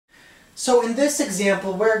So in this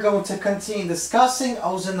example, we're going to continue discussing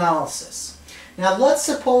ozonolysis. Now let's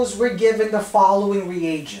suppose we're given the following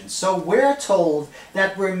reagents. So we're told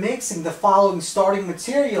that we're mixing the following starting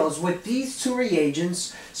materials with these two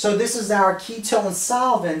reagents. So this is our ketone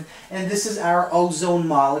solvent and this is our ozone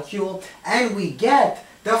molecule, and we get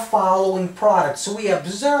the following product. So we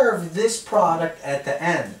observe this product at the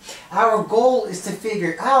end. Our goal is to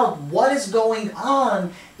figure out what is going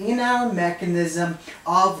on in our mechanism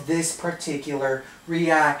of this particular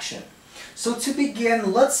reaction. So to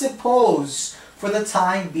begin, let's suppose for the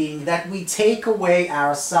time being that we take away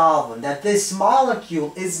our solvent, that this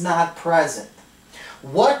molecule is not present.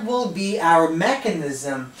 What will be our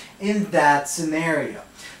mechanism in that scenario?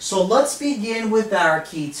 So let's begin with our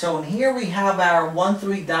ketone. Here we have our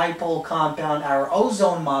 1,3-dipole compound, our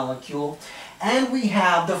ozone molecule, and we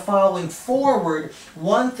have the following forward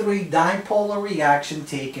 1,3-dipolar reaction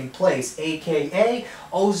taking place, aka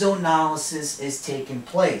ozonolysis is taking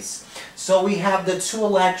place. So we have the 2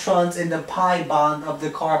 electrons in the pi bond of the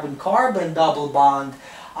carbon-carbon double bond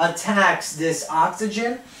attacks this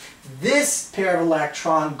oxygen. This pair of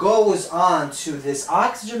electrons goes on to this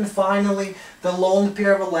oxygen. Finally, the lone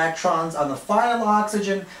pair of electrons on the final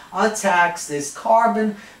oxygen attacks this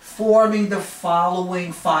carbon, forming the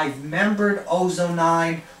following 5-membered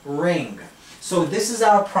ozonide ring. So this is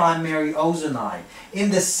our primary ozonide.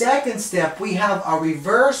 In the second step, we have a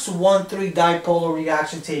reverse 1,3-dipolar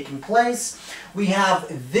reaction taking place. We have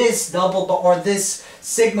this this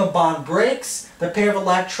sigma bond breaks. The pair of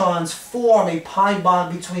electrons form a pi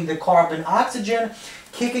bond between the carbon and oxygen,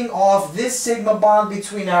 kicking off this sigma bond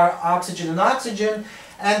between our oxygen and oxygen,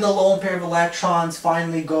 and the lone pair of electrons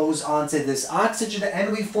finally goes onto this oxygen,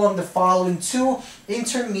 and we form the following 2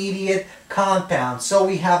 intermediate compounds. So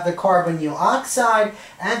we have the carbonyl oxide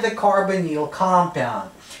and the carbonyl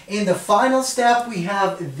compound. In the final step, we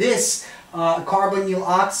have this carbonyl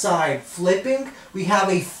oxide flipping. We have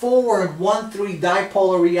a forward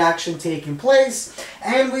 1,3-dipolar reaction taking place,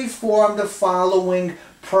 and we form the following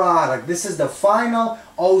product. This is the final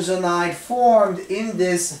ozonide formed in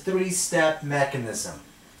this 3-step mechanism.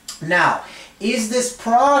 Now, is this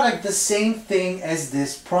product the same thing as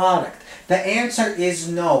this product? The answer is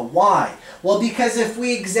no. Why? Well, because if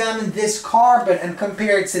we examine this carbon and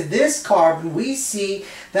compare it to this carbon, we see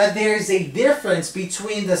that there is a difference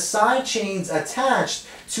between the side chains attached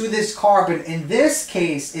to this carbon. In this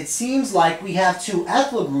case, it seems like we have 2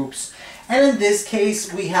 ethyl groups, and in this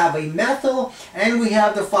case, we have a methyl, and we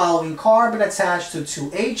have the following carbon attached to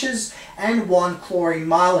 2 H's and 1 chlorine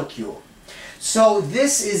molecule. So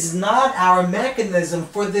this is not our mechanism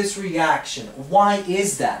for this reaction. Why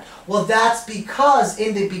is that? Well, that's because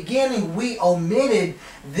in the beginning we omitted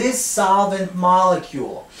this solvent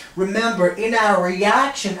molecule. Remember, in our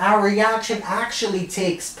reaction actually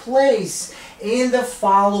takes place in the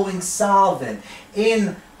following solvent,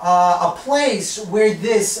 in a place where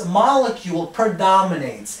this molecule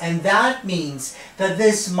predominates, and that means that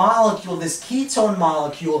this molecule, this ketone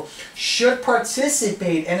molecule, should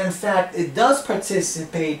participate, and in fact it does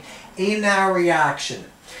participate in our reaction.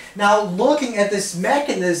 Now, looking at this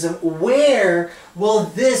mechanism, where will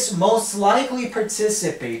this most likely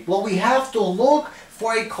participate? Well, we have to look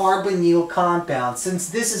for a carbonyl compound. Since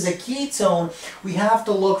this is a ketone, we have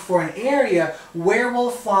to look for an area where we'll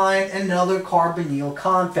find another carbonyl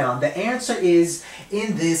compound. The answer is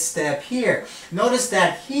in this step here. Notice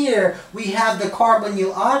that here we have the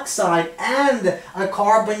carbonyl oxide and a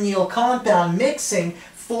carbonyl compound mixing,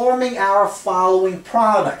 forming our following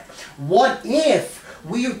product. What if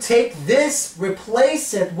we take this,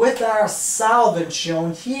 replace it with our solvent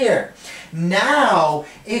shown here? Now,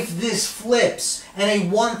 if this flips and a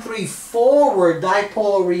 1,3 forward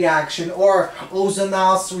dipolar reaction or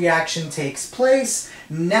ozonolysis reaction takes place,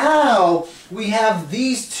 now we have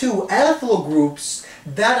these 2 ethyl groups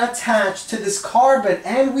that attach to this carbon,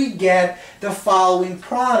 and we get the following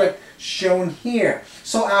product shown here.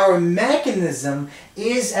 So our mechanism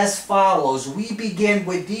is as follows. We begin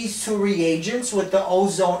with these 2 reagents with the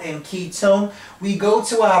ozone and ketone. We go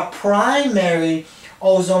to our primary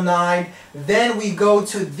ozonide, then we go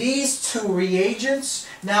to these 2 reagents.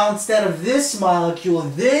 Now, instead of this molecule,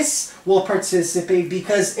 this will participate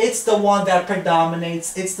because it's the one that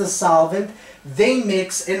predominates, it's the solvent. They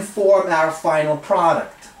mix and form our final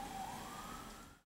product.